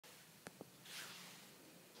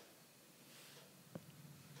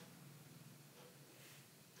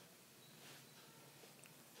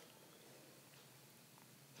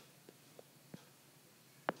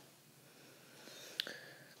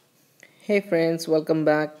Hey friends, welcome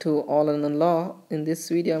back to All in the Law. In this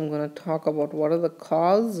video, I'm going to talk about what are the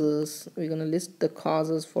causes. We're going to list the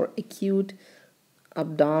causes for acute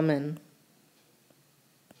abdomen.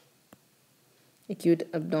 Acute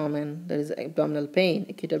abdomen, that is abdominal pain,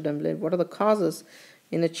 acute abdominal pain. What are the causes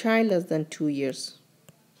in a child less than 2 years?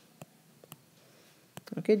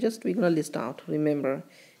 Okay, just we're going to list out. Remember,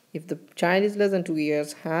 if the child is less than 2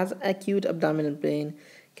 years, has acute abdominal pain,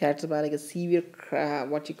 characterized by like a severe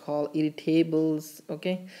what you call irritables,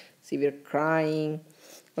 okay, severe crying,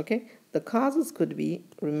 okay, the causes could be,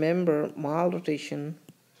 remember, malrotation,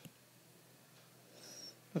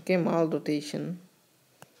 okay, malrotation,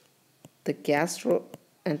 the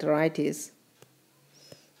gastroenteritis,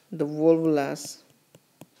 the volvulus,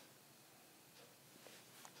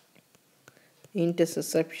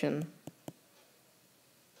 intussusception,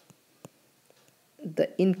 the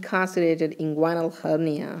incarcerated inguinal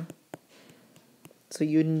hernia. So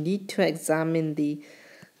you need to examine the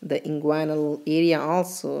inguinal area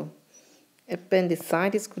also.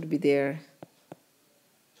 Appendicitis could be there.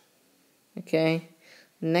 Okay,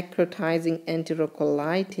 necrotizing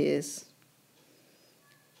enterocolitis.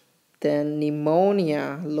 Then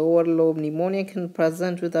pneumonia, lower lobe pneumonia can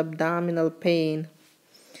present with abdominal pain.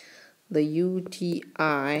 The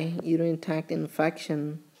UTI, urinary tract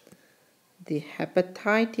infection, the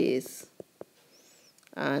hepatitis,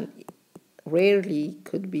 and rarely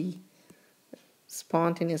could be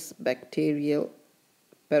spontaneous bacterial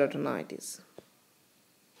peritonitis,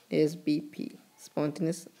 SBP,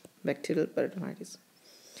 spontaneous bacterial peritonitis.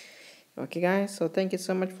 Okay guys, so thank you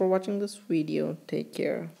so much for watching this video. Take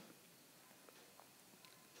care.